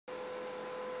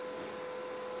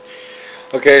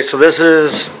Okay, so this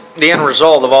is the end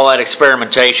result of all that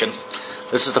experimentation.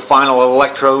 This is the final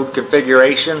electrode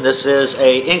configuration. This is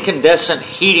an incandescent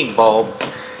heating bulb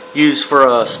used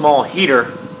for a small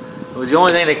heater. It was the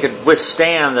only thing that could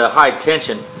withstand the high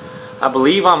tension. I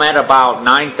believe I'm at about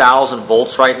 9,000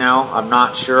 volts right now. I'm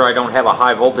not sure. I don't have a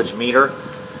high voltage meter.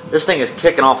 This thing is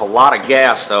kicking off a lot of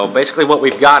gas though. Basically what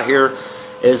we've got here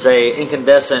is a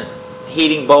incandescent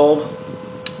heating bulb.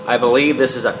 I believe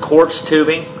this is a quartz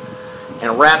tubing,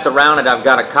 and wrapped around it I've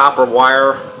got a copper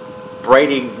wire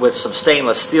braiding with some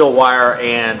stainless steel wire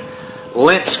and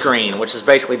lint screen, which is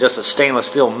basically just a stainless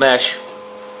steel mesh,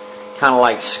 kind of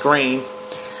like screen.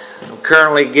 I'm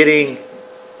currently getting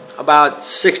about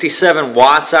 67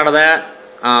 watts out of that.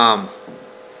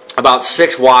 About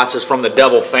 6 watts is from the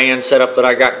double fan setup that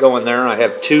I got going there. I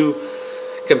have 2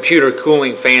 computer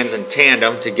cooling fans in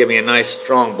tandem to give me a nice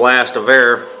strong blast of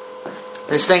air.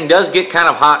 This thing does get kind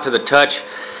of hot to the touch,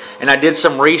 and I did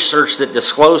some research that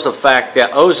disclosed the fact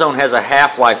that ozone has a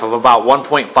half-life of about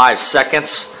 1.5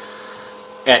 seconds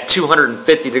at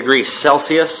 250 degrees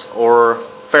Celsius or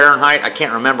Fahrenheit. I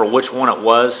can't remember which one it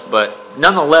was, but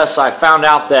nonetheless I found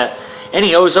out that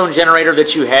any ozone generator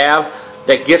that you have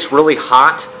that gets really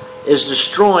hot is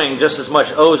destroying just as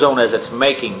much ozone as it's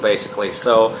making, basically.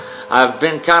 So I've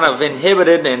been kind of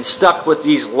inhibited and stuck with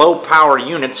these low power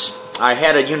units. I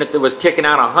had a unit that was kicking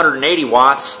out 180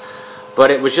 watts, but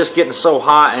it was just getting so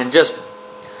hot and just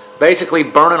basically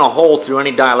burning a hole through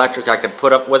any dielectric I could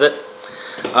put up with it.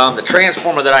 The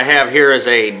transformer that I have here is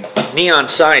a neon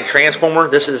sign transformer.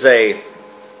 This is a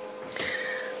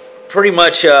pretty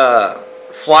much a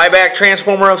flyback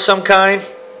transformer of some kind.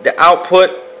 The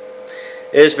output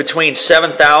is between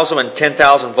 7,000 and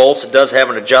 10,000 volts. It does have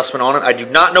an adjustment on it. I do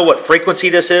not know what frequency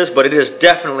this is, but it is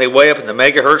definitely way up in the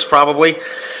megahertz probably.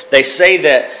 They say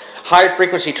that high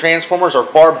frequency transformers are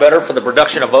far better for the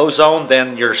production of ozone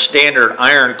than your standard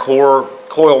iron core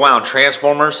coil wound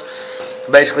transformers.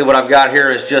 Basically what I've got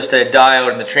here is just a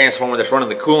diode in the transformer that's running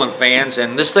the cooling fans,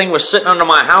 and this thing was sitting under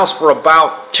my house for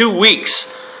about 2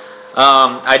 weeks.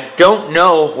 I don't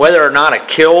know whether or not it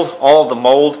killed all of the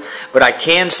mold, but I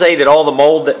can say that all the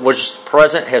mold that was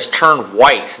present has turned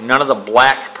white. None of the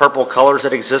black, purple colors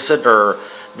that existed are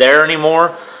there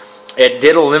anymore. It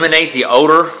did eliminate the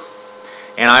odor,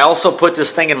 and I also put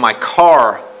this thing in my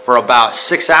car for about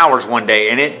 6 hours one day,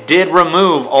 and it did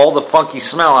remove all the funky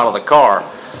smell out of the car.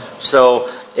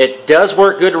 So it does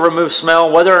work good to remove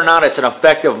smell. Whether or not it's an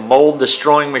effective mold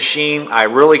destroying machine, I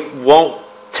really won't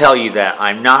tell you that.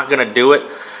 I'm not going to do it.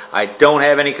 I don't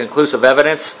have any conclusive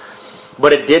evidence,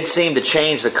 but it did seem to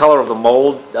change the color of the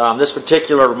mold. This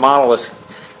particular model is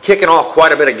kicking off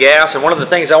quite a bit of gas, and one of the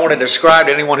things I want to describe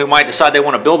to anyone who might decide they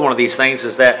want to build one of these things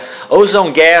is that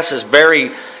ozone gas is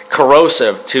very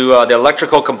corrosive to the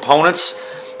electrical components.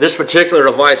 This particular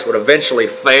device would eventually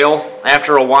fail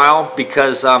after a while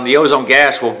because the ozone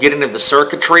gas will get into the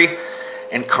circuitry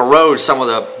and corrode some of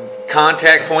the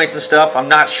contact points and stuff. I'm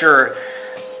not sure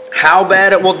how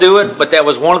bad it will do it, but that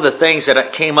was one of the things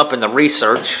that came up in the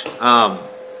research.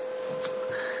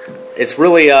 It's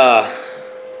really,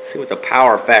 let's see what the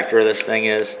power factor of this thing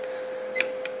is.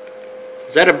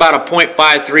 Is that about a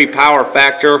 0.53 power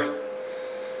factor?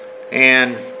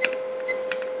 And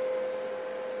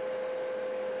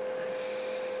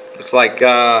looks like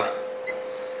about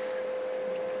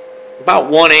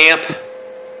 1 amp,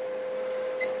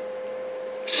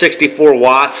 64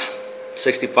 watts,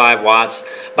 65 watts.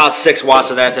 About 6 watts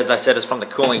of that, as I said, is from the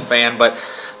cooling fan. But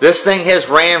this thing has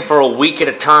ran for a week at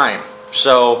a time.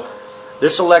 So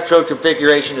this electrode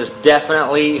configuration is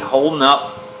definitely holding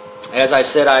up. As I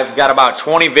said, I've got about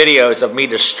 20 videos of me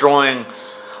destroying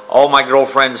all my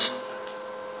girlfriend's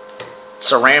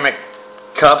ceramic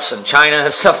cups and china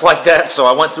and stuff like that. So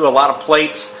I went through a lot of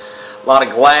plates, a lot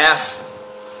of glass,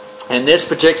 and this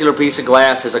particular piece of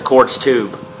glass is a quartz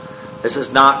tube. This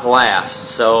is not glass,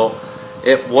 so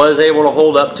it was able to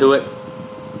hold up to it.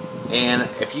 And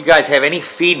if you guys have any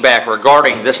feedback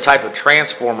regarding this type of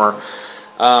transformer,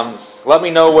 let me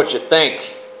know what you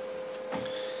think.